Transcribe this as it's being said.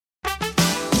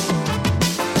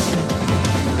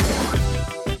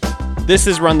This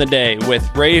is Run the Day with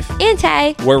Rafe and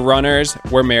Tay. We're runners,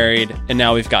 we're married, and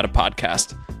now we've got a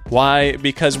podcast. Why?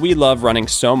 Because we love running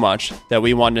so much that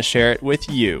we wanted to share it with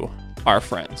you, our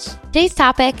friends. Today's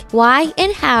topic, why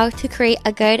and how to create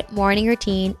a good morning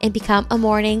routine and become a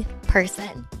morning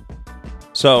person.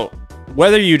 So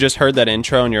whether you just heard that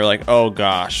intro and you're like, oh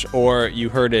gosh, or you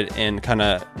heard it and kind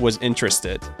of was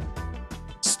interested,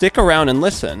 stick around and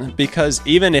listen, because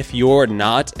even if you're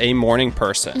not a morning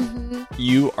person,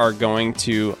 you are going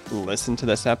to listen to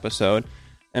this episode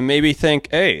and maybe think,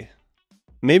 hey,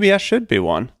 maybe I should be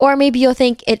one. Or maybe you'll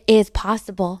think it is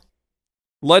possible.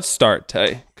 Let's start,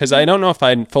 Tay, because I don't know if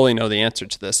I fully know the answer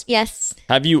to this. Yes.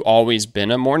 Have you always been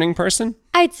a morning person?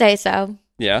 I'd say so.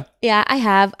 Yeah? Yeah, I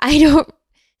have. I don't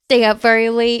stay up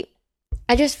very late.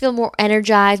 I just feel more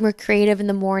energized, more creative in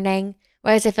the morning.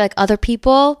 Whereas I feel like other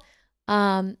people,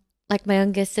 like my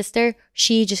youngest sister,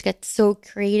 she just gets so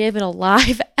creative and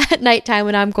alive at nighttime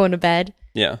when I'm going to bed.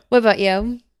 Yeah. What about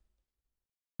you?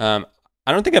 I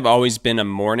don't think I've always been a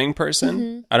morning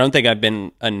person. I don't think I've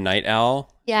been a night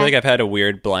owl. Yeah. I feel like I've had a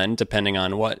weird blend depending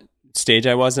on what stage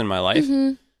I was in my life.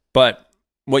 But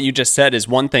what you just said is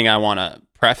one thing I want to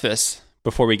preface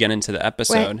before we get into the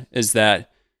episode is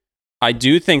that I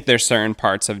do think there's certain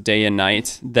parts of day and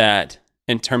night that,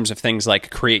 in terms of things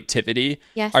like creativity,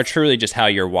 are truly just how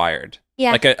you're wired.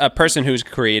 Yeah. Like a person who's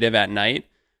creative at night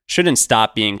shouldn't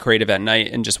stop being creative at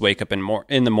night and just wake up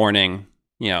in the morning,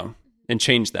 and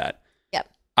change that. Yep.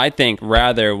 I think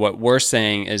rather what we're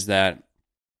saying is that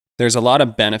there's a lot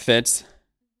of benefits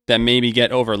that maybe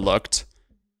get overlooked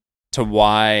to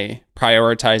why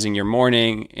prioritizing your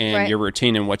morning and your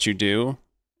routine and what you do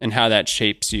and how that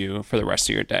shapes you for the rest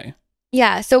of your day.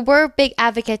 Yeah. So we're big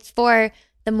advocates for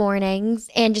the mornings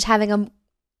and just having a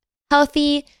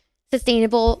healthy,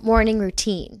 sustainable morning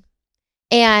routine.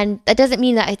 And that doesn't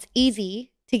mean that it's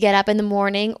easy to get up in the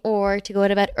morning or to go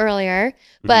to bed earlier,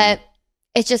 but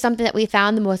it's just something that we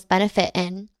found the most benefit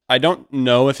in. I don't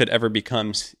know if it ever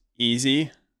becomes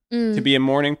easy to be a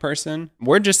morning person.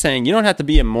 We're just saying you don't have to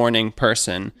be a morning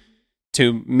person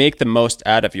to make the most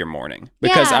out of your morning,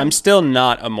 because I'm still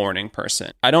not a morning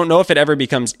person. I don't know if it ever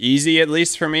becomes easy, at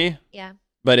least for me. Yeah.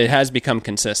 But it has become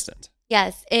consistent.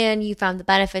 Yes, and you found the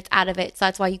benefits out of it, so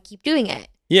that's why you keep doing it.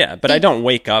 Yeah, but I don't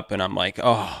wake up and I'm like,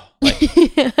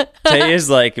 Tay is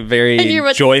like very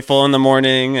joyful in the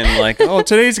morning and like, oh,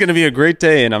 today's going to be a great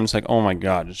day. And I'm just like, oh my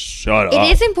God, just shut up. It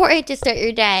is important to start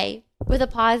your day with a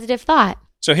positive thought.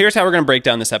 So here's how we're going to break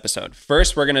down this episode.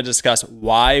 First, we're going to discuss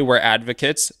why we're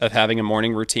advocates of having a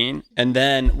morning routine. And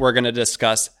then we're going to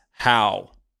discuss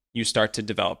how you start to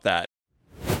develop that.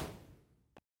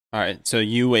 All right. So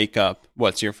you wake up.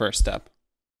 What's your first step?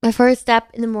 My first step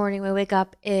in the morning when I wake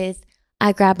up is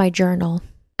I grab my journal.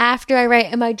 After I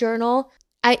write in my journal,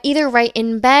 I either write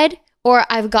in bed or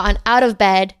I've gotten out of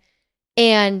bed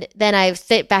and then I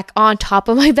sit back on top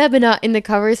of my bed but not in the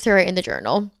covers to write in the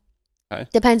journal. Okay.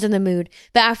 Depends on the mood.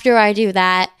 But after I do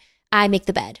that, I make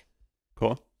the bed.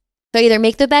 Cool. So I either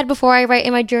make the bed before I write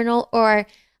in my journal or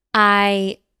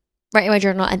I write in my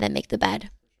journal and then make the bed.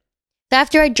 So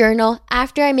after I journal,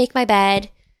 after I make my bed,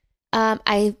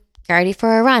 I get ready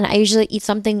for a run. I usually eat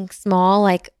something small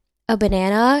like a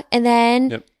banana and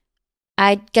then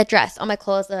I get dressed. All my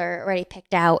clothes are already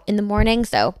picked out in the morning.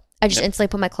 So I just instantly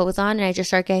put my clothes on and I just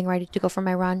start getting ready to go for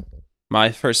my run.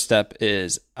 My first step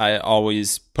is I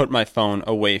always put my phone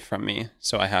away from me,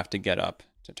 so I have to get up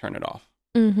to turn it off.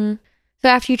 So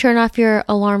after you turn off your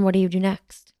alarm, what do you do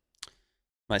next?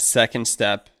 My second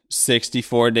step,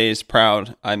 64 days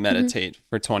proud, I meditate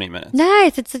for 20 minutes.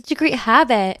 Nice. It's such a great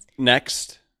habit.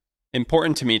 Next,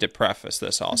 important to me to preface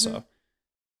this also,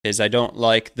 is I don't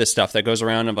like the stuff that goes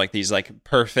around of like these like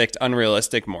perfect,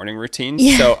 unrealistic morning routines.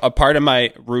 Yeah. So a part of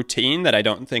my routine that I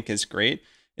don't think is great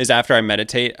is after I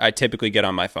meditate, I typically get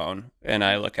on my phone and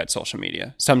I look at social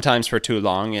media, sometimes for too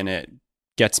long, and it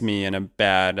gets me in a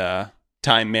bad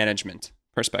time management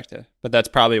perspective. But that's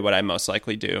probably what I most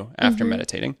likely do after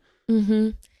meditating.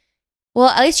 Well,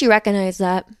 at least you recognize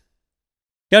that.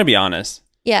 Gotta be honest.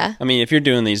 Yeah. I mean, if you're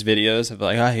doing these videos of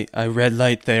like, I red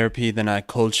light therapy, then I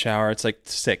cold shower, it's like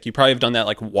sick. You probably have done that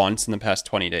like once in the past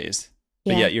 20 days,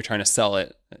 but yet you're trying to sell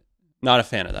it. Not a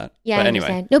fan of that. Yeah, but I anyway.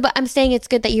 understand. No, but I'm saying it's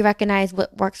good that you recognize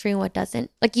what works for you and what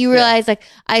doesn't. Like you realize, like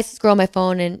I scroll my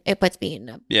phone and it puts me in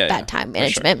a bad time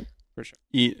management. For sure.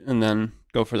 Eat and then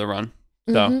go for the run.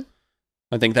 So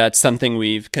I think that's something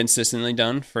we've consistently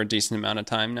done for a decent amount of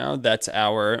time now. That's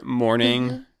our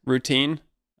morning routine.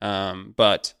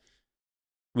 But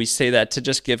we say that to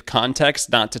just give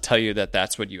context, not to tell you that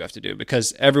that's what you have to do,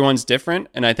 because everyone's different.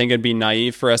 And I think it'd be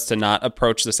naive for us to not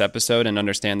approach this episode and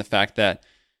understand the fact that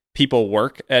people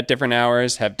work at different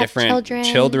hours, have different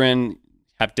children,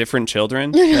 have different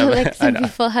children. Like some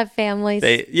people have families.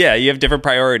 You have different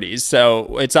priorities.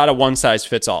 So it's not a one size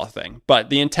fits all thing. But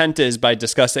the intent is by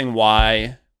discussing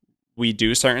why we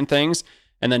do certain things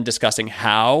and then discussing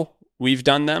how we've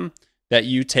done them, that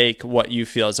you take what you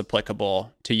feel is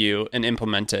applicable to you and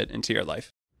implement it into your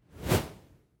life.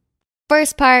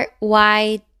 First part,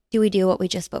 why do we do what we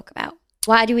just spoke about?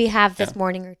 Why do we have this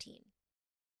morning routine?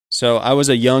 So I was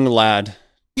a young lad,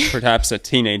 perhaps a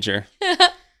teenager.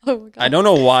 Oh my God. I don't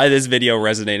know why this video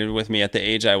resonated with me at the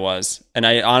age I was. And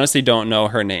I honestly don't know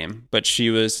her name, but she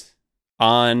was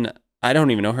on, I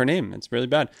don't even know her name. It's really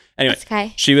bad. Anyway,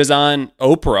 okay. She was on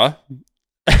Oprah.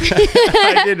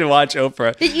 I didn't watch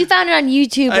Oprah. You found it on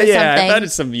YouTube or something. Yeah, I thought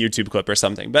it's some YouTube clip or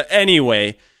something. But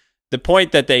anyway, the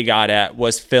point that they got at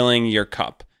was filling your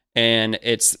cup. And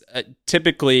it's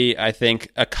typically, I think,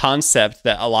 a concept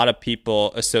that a lot of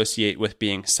people associate with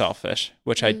being selfish,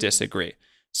 which I disagree.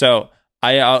 So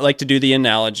I like to do the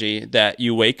analogy that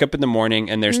you wake up in the morning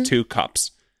and there's two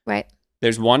cups. Right.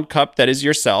 There's one cup that is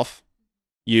yourself,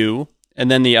 you, and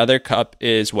then the other cup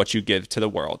is what you give to the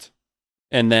world.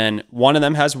 And then one of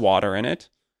them has water in it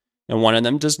and one of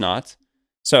them does not.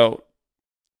 So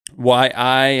why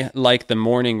I like the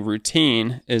morning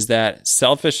routine is that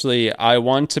selfishly, I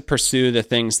want to pursue the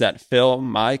things that fill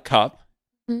my cup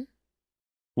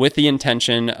with the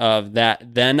intention of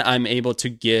that. Then I'm able to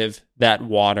give that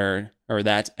water or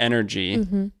that energy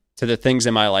to the things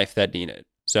in my life that need it.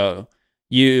 So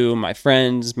you, my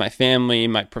friends, my family,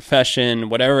 my profession,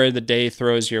 whatever the day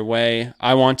throws your way,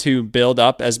 I want to build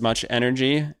up as much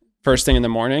energy first thing in the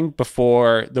morning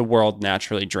before the world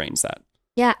naturally drains that.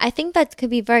 Yeah, I think that could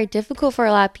be very difficult for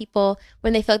a lot of people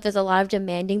when they feel like there's a lot of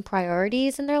demanding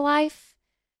priorities in their life.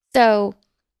 So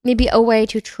maybe a way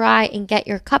to try and get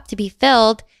your cup to be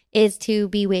filled is to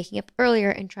be waking up earlier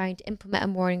and trying to implement a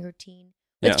morning routine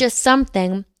with just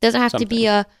something. Doesn't have to be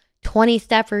a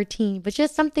 20-step routine, but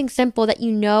just something simple that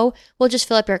you know will just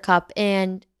fill up your cup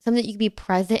and something that you can be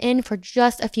present in for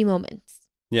just a few moments.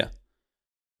 Yeah.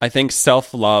 I think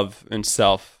self-love and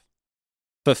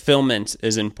self-fulfillment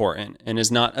is important and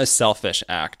is not a selfish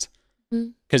act.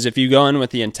 Because if you go in with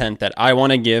the intent that I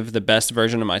want to give the best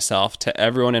version of myself to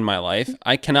everyone in my life,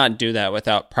 I cannot do that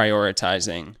without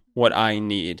prioritizing what I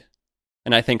need.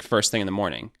 And I think first thing in the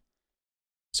morning.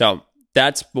 So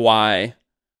that's why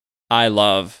I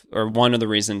love, or one of the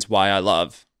reasons why I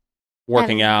love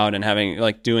working out and having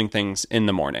doing things in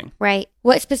the morning. Right.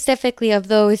 What specifically of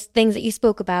those things that you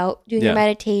spoke about, doing your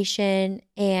meditation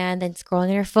and then scrolling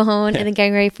on your phone and then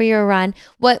getting ready for your run,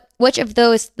 which of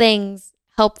those things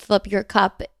help fill up your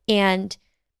cup, and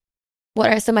what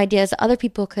are some ideas that other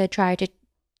people could try to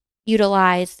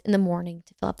utilize in the morning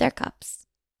to fill up their cups?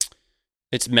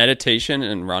 It's meditation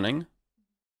and running.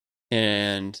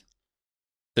 And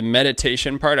the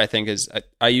meditation part, I think, is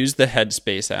I use the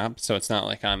Headspace app, so it's not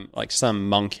like I'm like some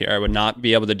monk here. I would not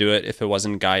be able to do it if it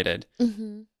wasn't guided.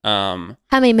 How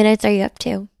many minutes are you up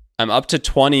to? I'm up to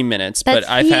 20 minutes, That's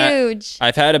but huge.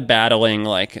 I've had a battling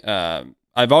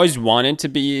I've always wanted to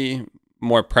be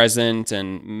more present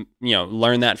and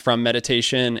learn that from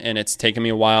meditation, and it's taken me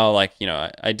a while.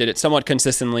 I did it somewhat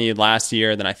consistently last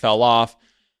year, then I fell off.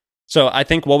 So I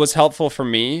think what was helpful for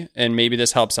me, and maybe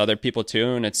this helps other people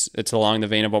too, and it's along the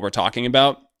vein of what we're talking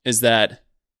about, is that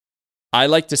I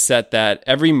like to set that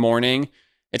every morning,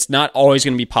 it's not always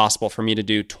going to be possible for me to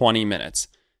do 20 minutes.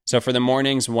 So for the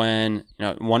mornings when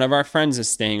one of our friends is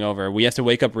staying over, we have to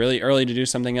wake up really early to do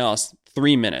something else,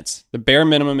 3 minutes. The bare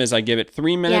minimum is I give it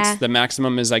 3 minutes. Yeah. The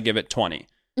maximum is I give it 20.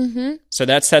 So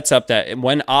that sets up that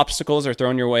when obstacles are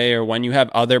thrown your way or when you have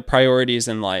other priorities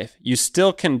in life, you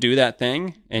still can do that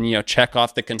thing and, check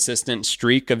off the consistent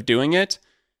streak of doing it,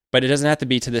 but it doesn't have to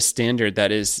be to the standard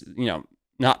that is,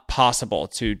 not possible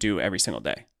to do every single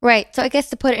day. Right. So I guess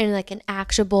to put it in an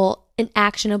actionable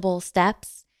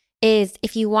steps is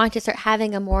if you want to start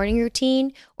having a morning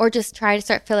routine or just try to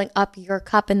start filling up your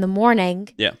cup in the morning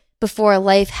before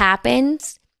life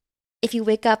happens, if you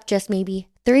wake up just maybe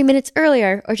 3 minutes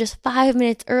earlier or just 5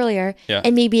 minutes earlier,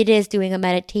 and maybe it is doing a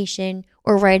meditation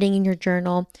or writing in your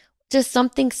journal, just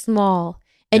something small,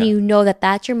 and you know that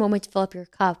that's your moment to fill up your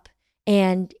cup,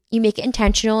 and you make it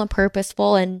intentional and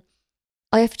purposeful, and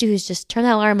all you have to do is just turn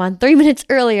that alarm on 3 minutes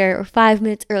earlier or 5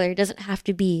 minutes earlier. It doesn't have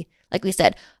to be, like we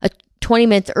said, 20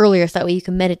 minutes earlier so that way you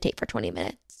can meditate for 20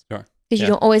 minutes. Sure. Because you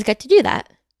don't always get to do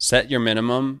that. Set your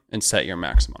minimum and set your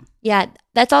maximum. Yeah,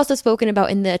 that's also spoken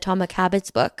about in the Atomic Habits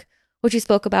book, which we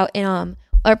spoke about in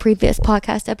our previous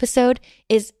podcast episode,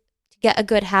 is to get a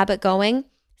good habit going,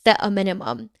 set a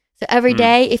minimum. So every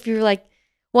day, if you're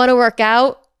want to work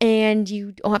out, and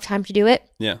you don't have time to do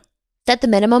it, Yeah. set the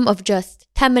minimum of just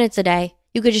 10 minutes a day.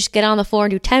 You could just get on the floor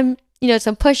and do 10,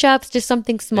 some push-ups, just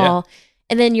something small. Yeah.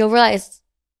 And then you'll realize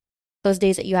those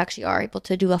days that you actually are able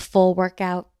to do a full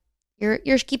workout, you're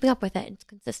keeping up with it. It's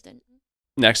consistent.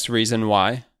 Next reason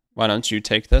why. Why don't you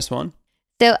take this one?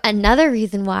 So another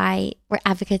reason why we're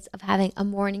advocates of having a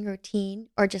morning routine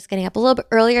or just getting up a little bit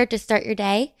earlier to start your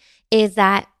day is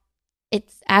that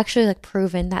it's actually like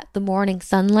proven that the morning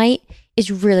sunlight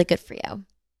is really good for you.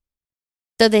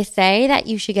 So they say that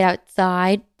you should get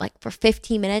outside like for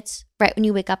 15 minutes right when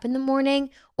you wake up in the morning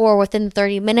or within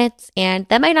 30 minutes. And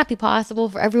that might not be possible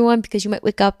for everyone because you might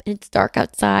wake up and it's dark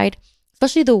outside,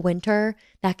 especially the winter.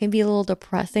 That can be a little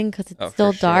depressing because it's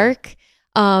still dark.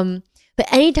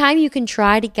 But anytime you can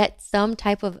try to get some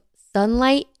type of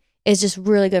sunlight is just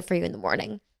really good for you in the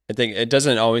morning. I think it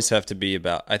doesn't always have to be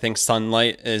about, I think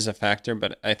sunlight is a factor,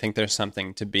 but I think there's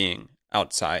something to being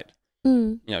outside,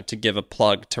 to give a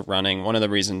plug to running. One of the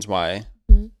reasons why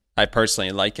I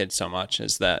personally like it so much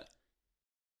is that,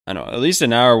 I don't know, at least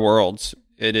in our world,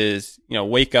 it is,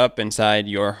 wake up inside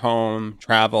your home,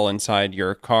 travel inside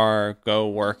your car, go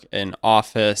work in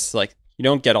office. Like you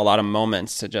don't get a lot of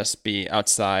moments to just be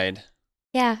outside.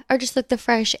 Yeah, or just like the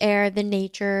fresh air, the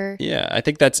nature. Yeah, I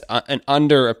think that's an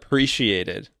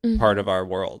underappreciated part of our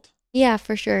world. Yeah,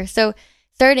 for sure. So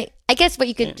I guess what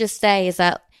you could just say is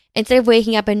that instead of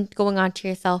waking up and going onto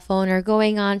your cell phone or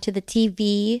going onto the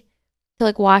TV to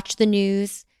like watch the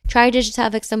news, try to just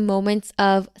have like some moments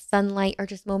of sunlight or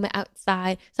just moment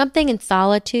outside, something in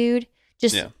solitude,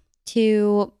 just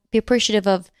to be appreciative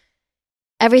of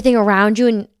everything around you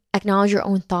and acknowledge your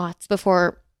own thoughts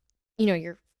before,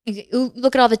 you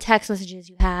look at all the text messages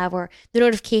you have or the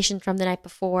notifications from the night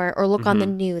before or look on the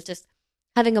news, just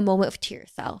having a moment to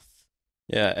yourself.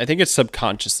 Yeah, I think it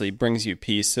subconsciously brings you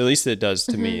peace. At least it does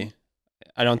to me.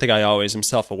 I don't think I always am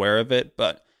self-aware of it,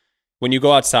 but when you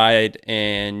go outside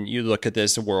and you look at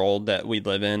this world that we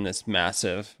live in, this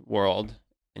massive world,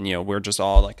 and we're just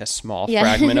all like a small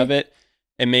fragment of it,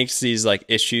 it makes these like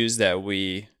issues that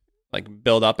we like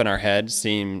build up in our head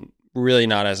seem really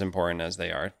not as important as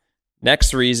they are.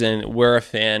 Next reason we're a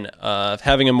fan of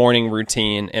having a morning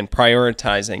routine and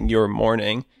prioritizing your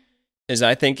morning is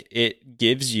I think it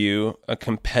gives you a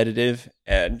competitive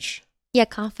edge. Yeah,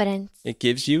 confidence. It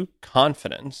gives you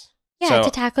confidence. Yeah, to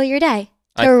tackle your day.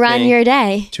 To run your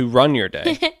day.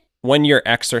 When you're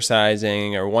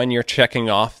exercising or when you're checking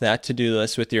off that to-do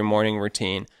list with your morning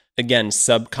routine, again,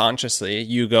 subconsciously,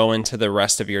 you go into the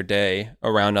rest of your day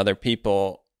around other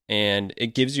people and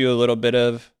it gives you a little bit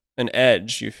of an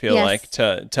edge, you feel like,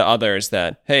 to others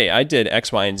that, hey, I did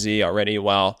X, Y, and Z already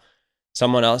while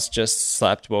someone else just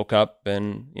slept, woke up,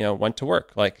 and, went to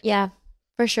work. Yeah,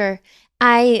 for sure.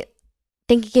 I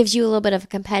think it gives you a little bit of a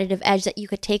competitive edge that you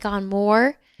could take on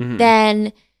more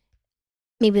than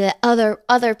maybe the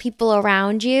other people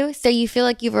around you. So you feel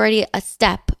like you've already a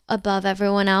step above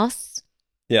everyone else.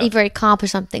 Yeah. You've already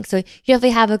accomplished something. So you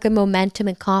definitely have a good momentum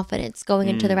and confidence going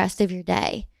into the rest of your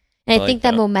day. And I think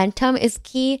that momentum is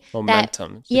key.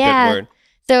 Momentum. It's a good word.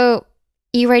 So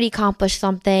you already accomplished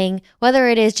something, whether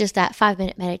it is just that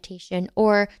 5-minute meditation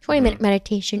or 20-minute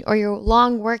meditation or your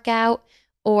long workout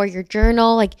or your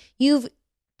journal. Like you've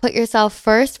put yourself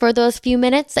first for those few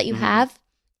minutes that you have.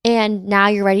 And now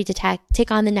you're ready to take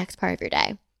on the next part of your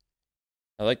day.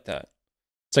 I like that.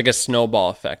 It's like a snowball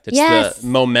effect. It's the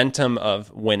momentum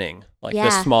of winning, like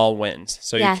the small wins.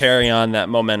 So you carry on that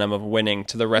momentum of winning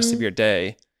to the rest of your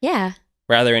day. Yeah.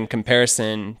 Rather in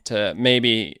comparison to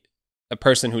maybe a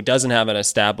person who doesn't have an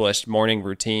established morning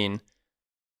routine,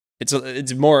 it's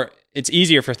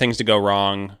easier for things to go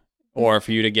wrong or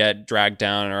for you to get dragged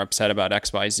down or upset about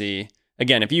XYZ.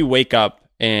 Again, if you wake up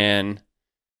and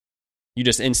you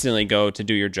just instantly go to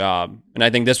do your job, and I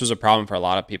think this was a problem for a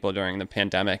lot of people during the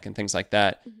pandemic and things like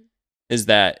that, is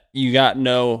that you got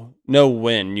no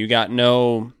win, you got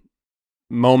no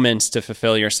moments to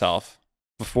fulfill yourself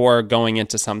before going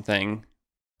into something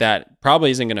that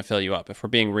probably isn't going to fill you up. If we're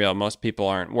being real, most people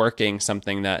aren't working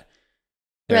something that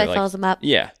really fills them up.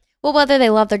 Yeah. Well, whether they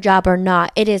love their job or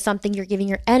not, it is something you're giving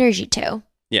your energy to.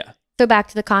 Yeah. So back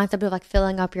to the concept of like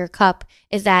filling up your cup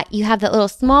is that you have that little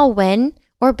small win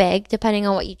or big, depending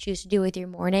on what you choose to do with your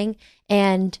morning,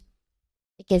 and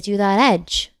it gives you that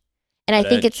edge. And I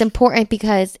think it's important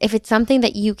because if it's something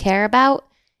that you care about,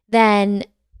 then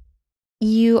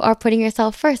you are putting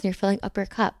yourself first and you're filling up your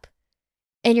cup.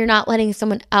 And you're not letting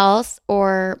someone else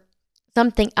or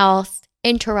something else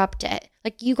interrupt it.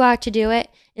 Like you got to do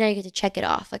it, and now you get to check it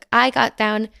off. Like I got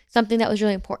down something that was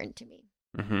really important to me.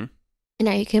 And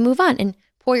now you can move on and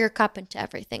pour your cup into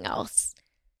everything else.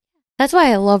 That's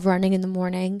why I love running in the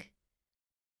morning.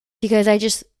 because I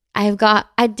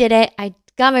did it. I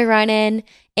got my run in,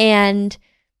 and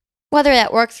whether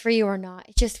that works for you or not,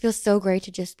 it just feels so great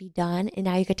to just be done. And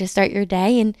now you get to start your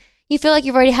day, and you feel like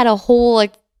you've already had a whole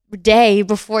like day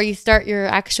before you start your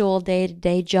actual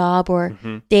day-to-day job or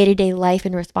day-to-day life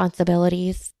and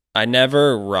responsibilities. I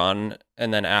never run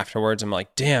and then afterwards I'm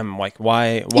like, damn, like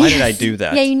why did I do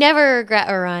that? Yeah, you never regret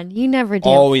a run. You never do.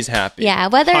 Always happy. Yeah,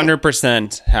 whether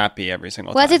 100% happy every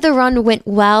single time. Whether the run went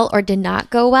well or did not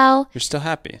go well, you're still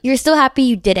happy. You're still happy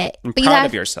you did it. And proud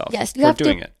of yourself. Yes, you have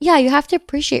doing it. Yeah, you have to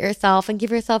appreciate yourself and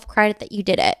give yourself credit that you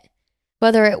did it,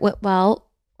 whether it went well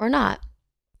or not.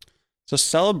 So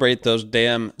celebrate those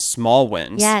damn small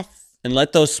wins. Yes. And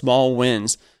let those small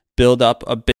wins build up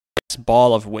a big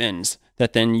ball of wins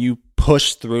that then you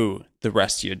push through the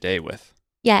rest of your day with.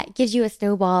 Yeah, it gives you a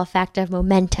snowball effect of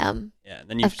momentum. Yeah, and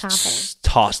then you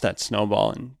toss that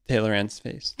snowball in Taylor Ann's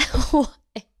face. What?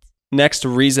 Next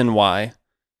reason why.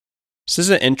 This is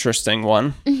an interesting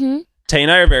one. Mm-hmm. Tay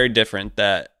and I are very different.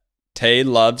 That Tay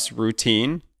loves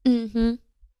routine. Mm-hmm.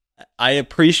 I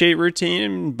appreciate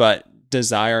routine, but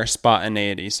desire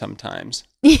spontaneity sometimes.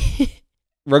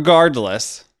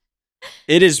 Regardless,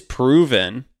 it is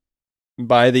proven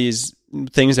by these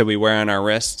things that we wear on our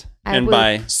wrist and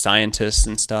by scientists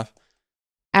and stuff.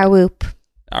 Our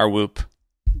Whoop,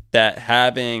 that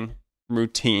having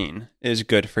routine is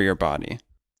good for your body.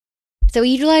 So we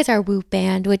utilize our Whoop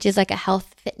band, which is like a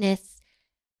health fitness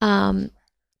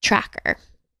tracker,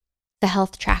 the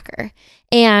health tracker.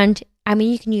 And I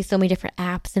mean, you can use so many different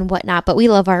apps and whatnot, but we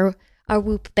love our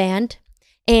Whoop band.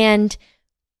 And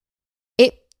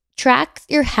it tracks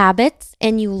your habits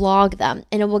and you log them,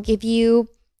 and it will give you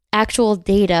actual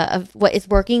data of what is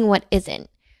working, what isn't.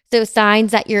 So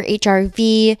signs that your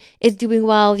HRV is doing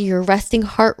well, your resting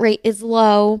heart rate is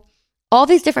low, all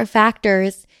these different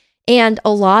factors. And a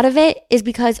lot of it is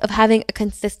because of having a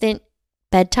consistent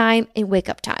bedtime and wake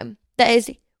up time. That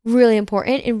is really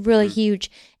important and really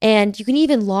huge. And you can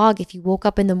even log if you woke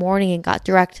up in the morning and got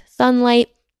direct sunlight,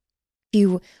 if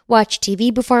you watch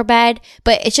TV before bed.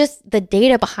 But it's just the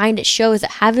data behind it shows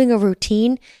that having a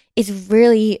routine is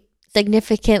really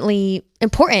significantly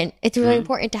important. It's really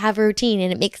important to have a routine, and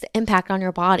it makes an impact on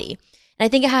your body. And I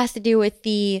think it has to do with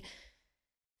the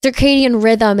circadian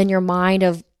rhythm in your mind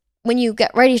of when you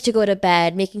get ready to go to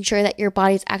bed, making sure that your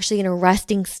body's actually in a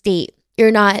resting state.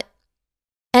 You're not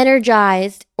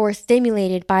energized or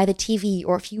stimulated by the TV,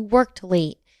 or if you worked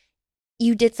late,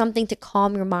 you did something to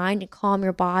calm your mind and calm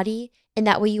your body, and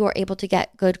that way you are able to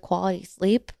get good quality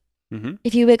sleep. Mm-hmm.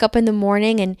 If you wake up in the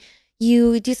morning and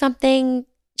you do something,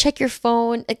 check your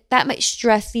phone, like that might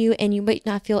stress you and you might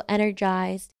not feel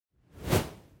energized.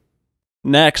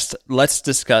 Next, let's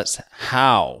discuss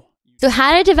how. So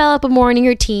how to develop a morning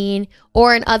routine,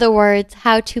 or in other words,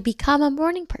 how to become a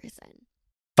morning person.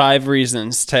 5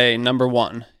 reasons. Tay, number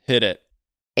 1, hit it.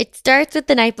 It starts with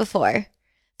the night before.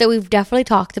 So we've definitely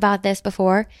talked about this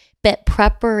before, but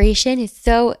preparation is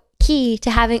so key to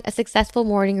having a successful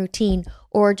morning routine,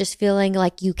 or just feeling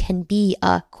like you can be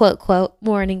a quote, quote,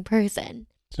 morning person.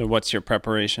 So what's your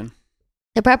preparation?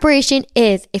 The preparation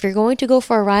is, if you're going to go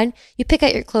for a run, you pick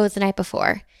out your clothes the night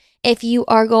before. If you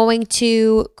are going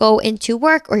to go into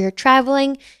work or you're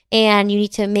traveling and you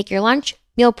need to make your lunch,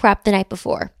 meal prep the night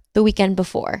before, the weekend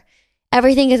before.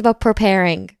 Everything is about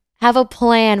preparing. Have a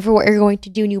plan for what you're going to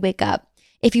do when you wake up.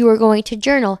 If you are going to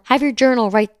journal, have your journal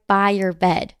right by your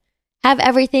bed. Have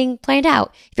everything planned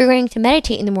out. If you're going to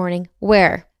meditate in the morning,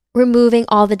 where? Removing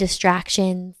all the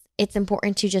distractions. It's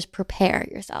important to just prepare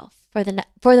yourself for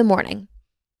the morning.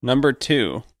 Number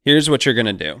 2, here's what you're going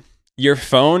to do. Your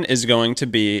phone is going to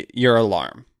be your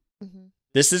alarm. Mm-hmm.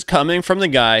 This is coming from the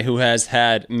guy who has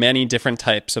had many different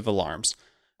types of alarms.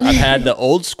 I've had the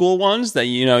old school ones that,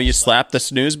 you slap the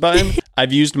snooze button.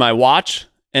 I've used my watch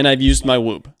and I've used my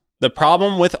Whoop. The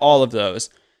problem with all of those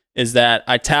is that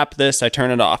I tap this, I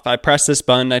turn it off. I press this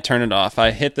button, I turn it off.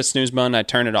 I hit the snooze button, I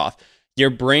turn it off. Your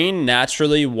brain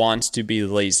naturally wants to be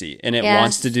lazy, and it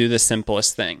wants to do the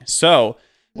simplest thing. So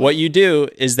what you do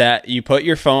is that you put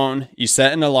your phone, you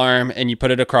set an alarm, and you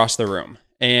put it across the room.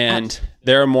 And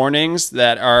there are mornings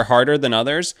that are harder than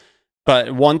others,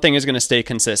 but one thing is going to stay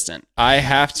consistent. I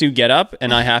have to get up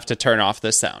and I have to turn off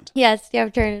the sound. Yes, you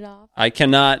have to turn it off. I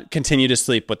cannot continue to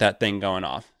sleep with that thing going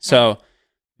off. So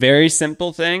very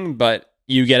simple thing, but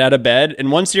you get out of bed, and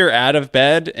once you're out of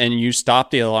bed and you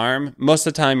stop the alarm, most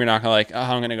of the time you're not going to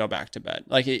I'm going to go back to bed.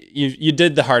 Like you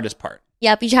did the hardest part.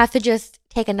 Yep, you have to just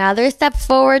take another step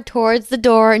forward towards the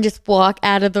door and just walk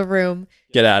out of the room.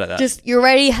 Get out of that. Just you're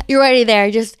ready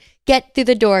there. Just get through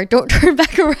the door. Don't turn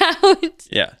back around.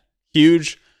 Yeah.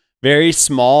 Huge Very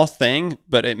small thing,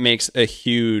 but it makes a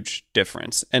huge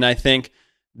difference. And I think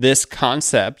this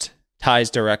concept ties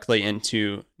directly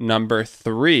into number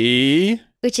 3,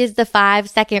 which is the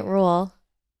 5-second rule.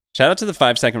 Shout out to the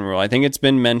 5-second rule. I think it's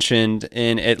been mentioned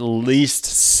in at least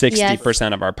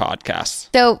 60% of our podcasts.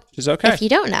 So, which is okay. If you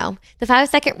don't know, the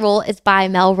 5-second rule is by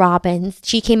Mel Robbins.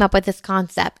 She came up with this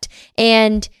concept.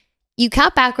 And you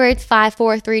count backwards, 5,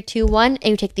 4, 3, 2, 1, and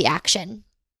you take the action.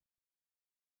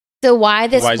 So why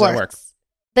does that work?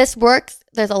 This works.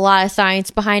 There's a lot of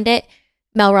science behind it.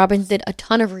 Mel Robbins did a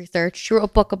ton of research. She wrote a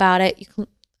book about it.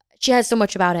 She has so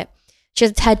much about it. She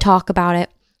has a TED Talk about it.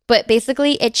 But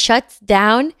basically, it shuts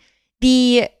down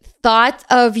the thoughts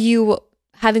of you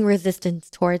having resistance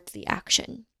towards the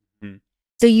action.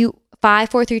 So you 5,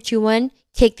 4, 3, 2, 1,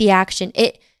 take the action.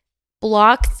 It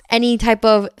blocks any type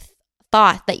of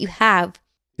thought that you have.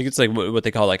 I think it's like what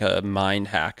they call like a mind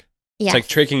hack. Yes. It's like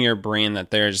tricking your brain that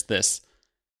there's this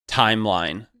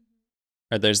timeline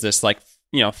or there's this like,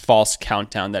 false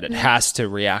countdown that it has to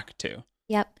react to.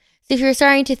 Yep. So if you're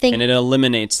starting to think... And it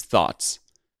eliminates thoughts.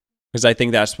 Because I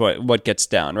think that's what gets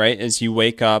down, right? Is you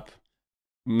wake up,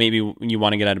 maybe you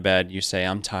want to get out of bed, you say,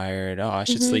 I'm tired. Oh, I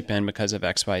should sleep in because of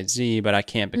X, Y, Z, but I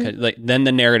can't because... Then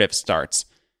the narrative starts.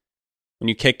 When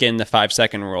you kick in the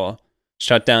 5-second rule,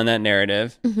 shut down that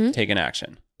narrative, take an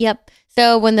action. Yep.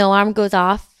 So when the alarm goes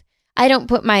off, I don't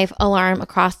put my alarm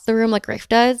across the room like Rafe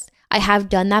does. I have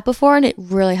done that before and it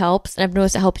really helps. And I've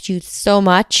noticed it helps you so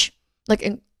much.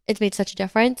 Like it's made such a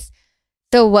difference.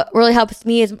 So what really helps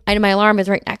me is I know my alarm is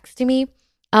right next to me.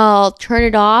 I'll turn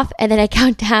it off and then I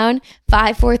count down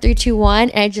 5, 4, 3, 2, 1.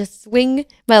 And I just swing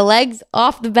my legs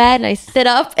off the bed and I sit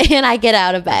up and I get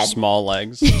out of bed. Small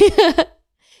legs.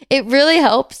 It really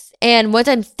helps. And once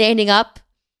I'm standing up,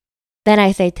 then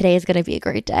I say today is going to be a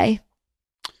great day.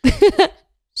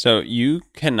 So you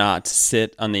cannot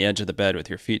sit on the edge of the bed with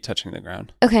your feet touching the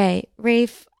ground. Okay,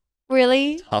 Rafe,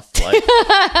 really? Tough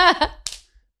life.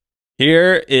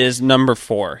 Here is number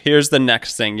 4. Here's the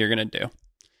next thing you're going to do.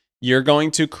 You're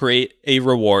going to create a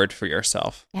reward for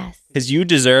yourself. Yes. Because you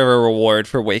deserve a reward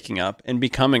for waking up and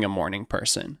becoming a morning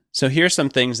person. So here's some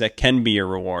things that can be your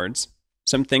rewards.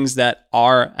 Some things that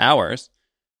are ours.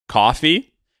 Coffee.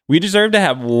 We deserve to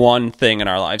have one thing in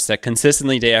our lives that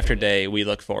consistently day after day we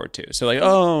look forward to. So like,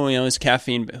 it's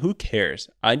caffeine, but who cares?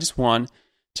 I just want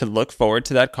to look forward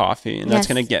to that coffee and that's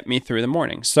going to get me through the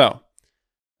morning. So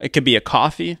it could be a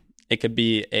coffee. It could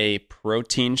be a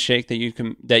protein shake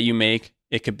that you make.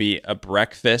 It could be a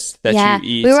breakfast that you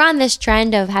eat. We were on this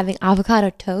trend of having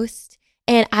avocado toast.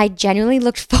 And I genuinely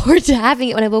looked forward to having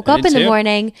it when I woke up in the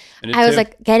morning. I was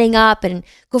like getting up and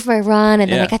go for my run.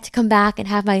 And then I got to come back and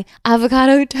have my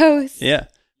avocado toast. Yeah.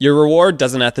 Your reward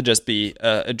doesn't have to just be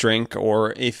a drink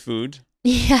or a food.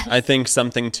 Yeah. I think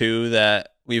something too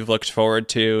that we've looked forward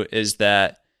to is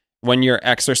that when you're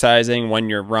exercising, when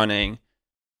you're running,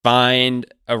 find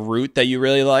a route that you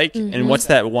really like. And what's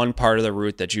that one part of the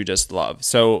route that you just love?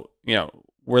 So,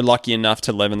 we're lucky enough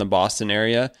to live in the Boston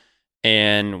area.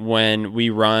 And when we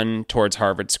run towards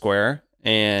Harvard Square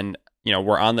and,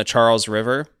 we're on the Charles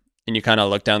River and you kind of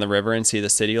look down the river and see the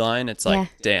city line, it's like,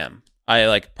 damn.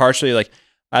 I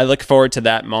I look forward to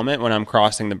that moment when I'm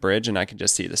crossing the bridge and I can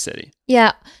just see the city.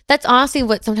 Yeah. That's honestly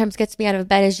what sometimes gets me out of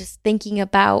bed is just thinking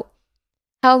about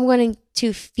how I'm going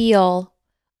to feel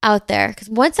out there. Because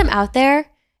once I'm out there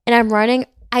and I'm running,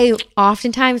 I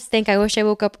oftentimes think I wish I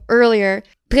woke up earlier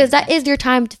because that is your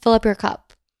time to fill up your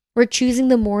cup. We're choosing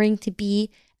the morning to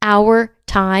be our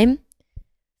time.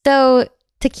 So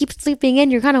to keep sleeping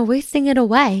in, you're kind of wasting it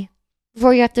away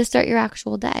before you have to start your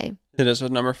actual day. It is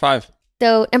with number 5.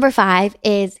 So number 5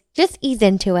 is just ease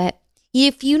into it.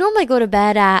 If you normally go to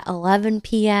bed at 11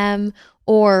 p.m.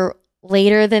 or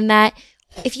later than that,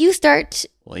 if you start...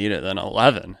 Later than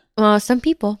 11? Some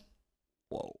people.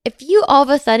 Whoa. If you all of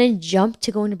a sudden jump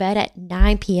to going to bed at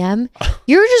 9 p.m.,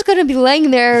 you're just going to be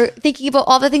laying there thinking about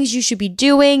all the things you should be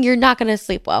doing. You're not going to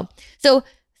sleep well. So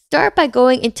start by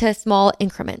going into small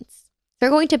increments.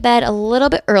 Start going to bed a little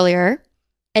bit earlier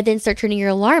and then start turning your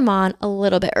alarm on a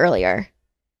little bit earlier.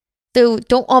 So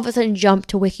don't all of a sudden jump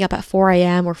to waking up at 4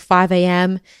 a.m. or 5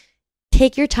 a.m.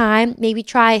 Take your time, maybe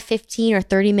try 15 or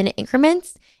 30-minute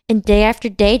increments, and day after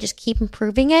day, just keep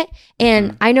improving it.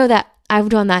 And I know that I've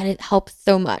done that. It helps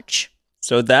so much.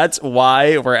 So that's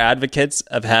why we're advocates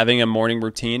of having a morning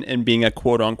routine and being a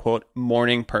quote unquote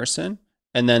morning person.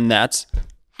 And then that's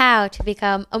how to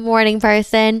become a morning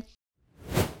person.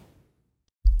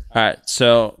 All right.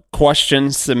 So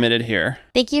questions submitted here.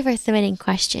 Thank you for submitting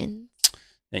questions.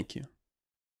 Thank you.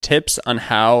 Tips on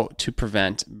how to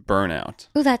prevent burnout.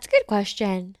 Oh, that's a good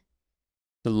question.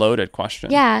 The loaded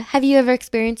question. Yeah. Have you ever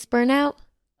experienced burnout?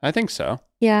 I think so.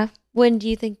 Yeah. When do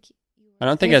you think? I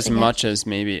don't think as experiencing it? much as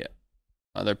maybe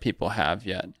other people have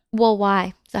yet. Well,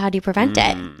 why? So how do you prevent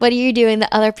it? What are you doing that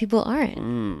other people aren't?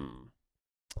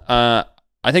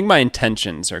 I think my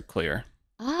intentions are clear.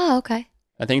 Oh, okay.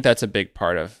 I think that's a big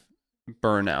part of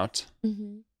burnout.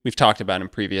 Mm-hmm. We've talked about in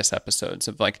previous episodes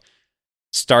of like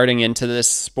starting into this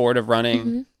sport of running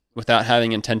Mm-hmm. without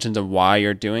having intentions of why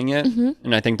you're doing it. Mm-hmm.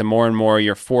 And I think the more and more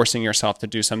you're forcing yourself to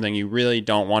do something you really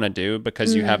don't want to do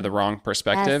because you have the wrong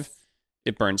perspective,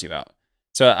 it burns you out.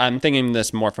 So I'm thinking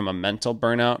this more from a mental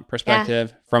burnout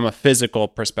perspective. From a physical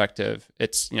perspective,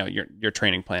 it's, your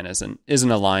training plan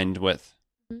isn't aligned with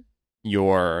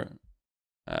your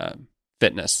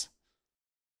fitness.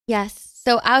 Yes.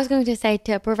 So I was going to say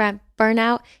to prevent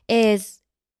burnout is,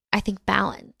 I think,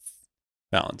 balance.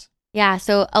 Yeah.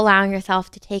 So allowing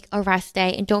yourself to take a rest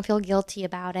day and don't feel guilty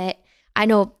about it. I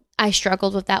know I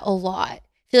struggled with that a lot.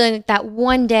 Feeling like that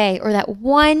one day or that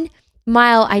 1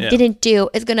 mile I didn't do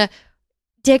is going to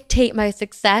dictate my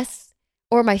success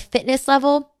or my fitness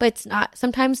level, but it's not.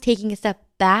 Sometimes taking a step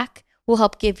back will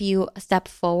help give you a step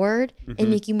forward and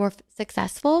make you more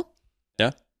successful.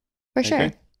 Yeah. For sure.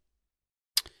 Okay.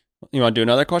 You want to do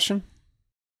another question?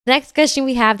 The next question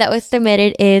we have that was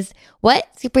submitted is, what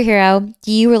superhero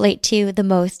do you relate to the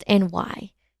most and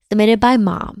why? Submitted by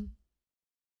Mom.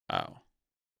 Oh.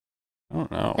 I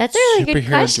don't know. That's a really good Superhero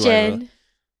question. I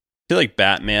feel like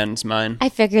Batman's mine. I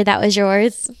figured that was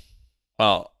yours.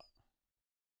 Well,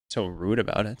 so rude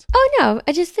about it. Oh, no.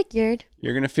 I just figured.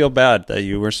 You're going to feel bad that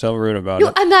you were so rude about No,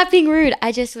 it. I'm not being rude.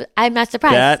 I'm not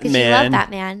surprised because you love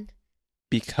Batman.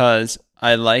 Because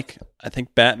I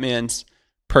think Batman's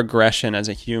progression as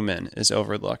a human is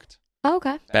overlooked. Oh,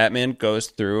 okay. Batman goes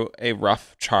through a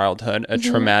rough childhood, a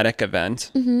traumatic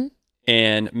event,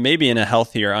 and maybe in a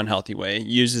healthy or unhealthy way,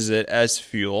 uses it as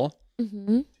fuel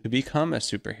to become a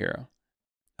superhero.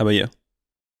 How about you?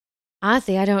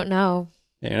 Honestly, I don't know.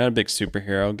 Yeah, you're not a big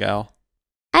superhero gal.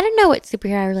 I don't know what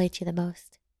superhero I relate to the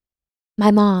most. My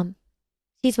mom.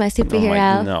 She's my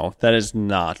superhero. No, that is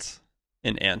not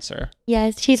an answer.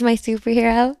 Yes, she's my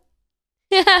superhero.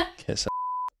 Kiss.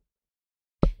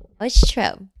 It's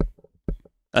true.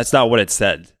 That's not what it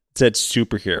said. It said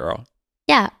superhero.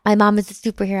 Yeah, my mom is a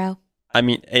superhero. I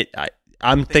mean,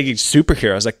 I'm thinking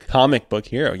superhero as a comic book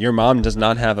hero. Your mom does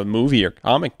not have a movie or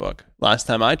comic book. Last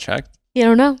time I checked. You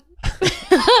don't know.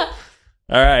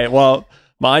 All right. Well,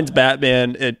 mine's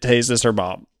Batman. Taze is her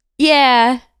mom.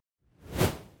 Yeah.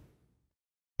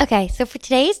 Okay, so for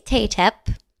today's Tay Tip,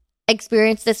 I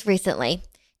experienced this recently,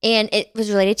 and it was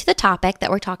related to the topic that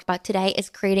we're talking about today is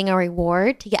creating a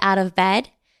reward to get out of bed.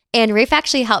 And Rafe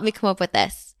actually helped me come up with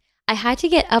this. I had to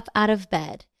get up out of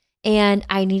bed, and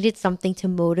I needed something to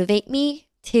motivate me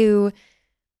to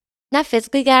not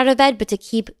physically get out of bed, but to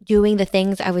keep doing the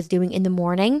things I was doing in the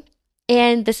morning.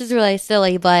 And this is really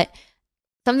silly, but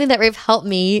something that Rafe helped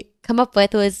me come up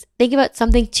with was think about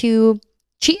something to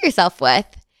treat yourself with.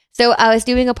 So I was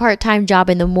doing a part-time job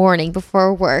in the morning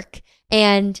before work,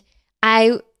 and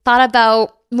I thought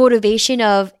about motivation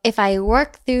of if I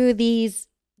work through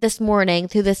this morning,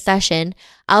 through this session,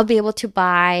 I'll be able to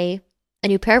buy a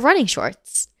new pair of running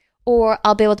shorts, or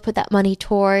I'll be able to put that money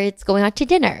towards going out to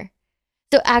dinner.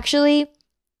 So actually,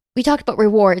 we talked about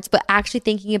rewards, but actually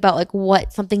thinking about like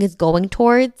what something is going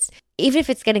towards, even if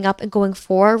it's getting up and going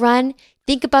for a run,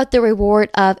 think about the reward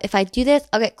of if I do this,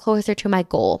 I'll get closer to my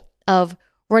goal of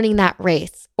running that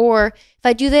race. Or if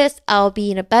I do this, I'll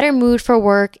be in a better mood for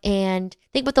work, and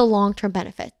think about the long-term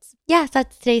benefits. Yes,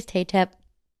 that's today's Tay Tip.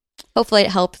 Hopefully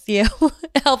it helps you.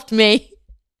 It helped me.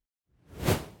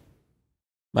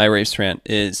 My race rant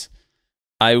is,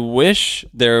 I wish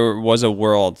there was a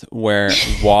world where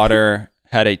water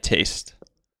had a taste.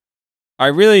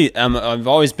 I've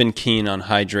always been keen on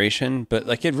hydration, but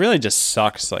like it really just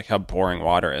sucks like how boring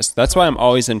water is. That's why I'm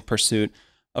always in pursuit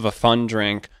of a fun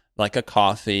drink, like a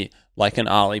coffee, like an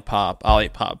Olipop.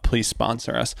 Olipop, please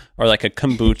sponsor us. Or like a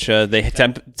kombucha. They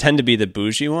tend to be the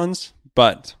bougie ones,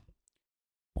 but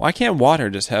why can't water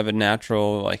just have a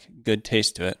natural, like, good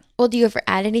taste to it? Well, do you ever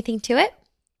add anything to it?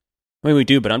 I mean, we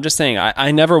do, but I'm just saying,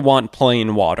 I never want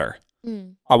plain water.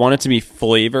 I want it to be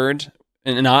flavored,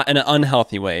 and not in an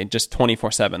unhealthy way, just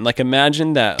 24/7. Like,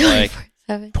 imagine that, like,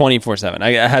 24/7.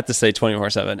 I had to say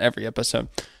 24/7 every episode.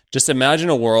 Just imagine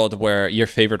a world where your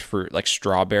favorite fruit, like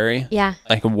strawberry,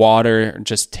 like water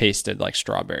just tasted like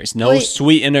strawberries. No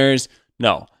sweeteners,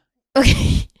 no.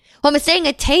 Okay. Well, I'm saying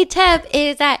a Tay Tip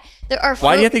is that there are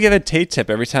Why do you have to give a Tay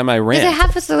Tip every time I rant? Because I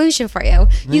have a solution for you.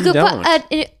 You could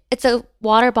put it's a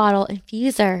water bottle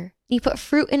infuser. You put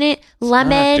fruit in it,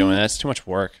 lemon. I'm not doing that. It's too much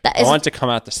work. I want it to come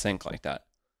out the sink like that.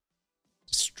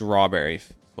 Strawberry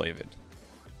flavored.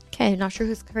 Okay, not sure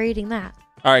who's creating that.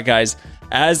 All right, guys.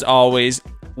 As always,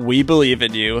 we believe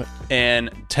in you.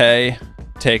 And Tay,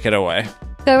 take it away.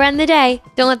 Go run the day.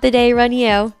 Don't let the day run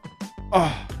you.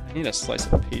 Oh, I need a slice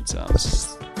of pizza. I'm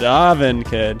starving,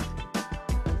 kid.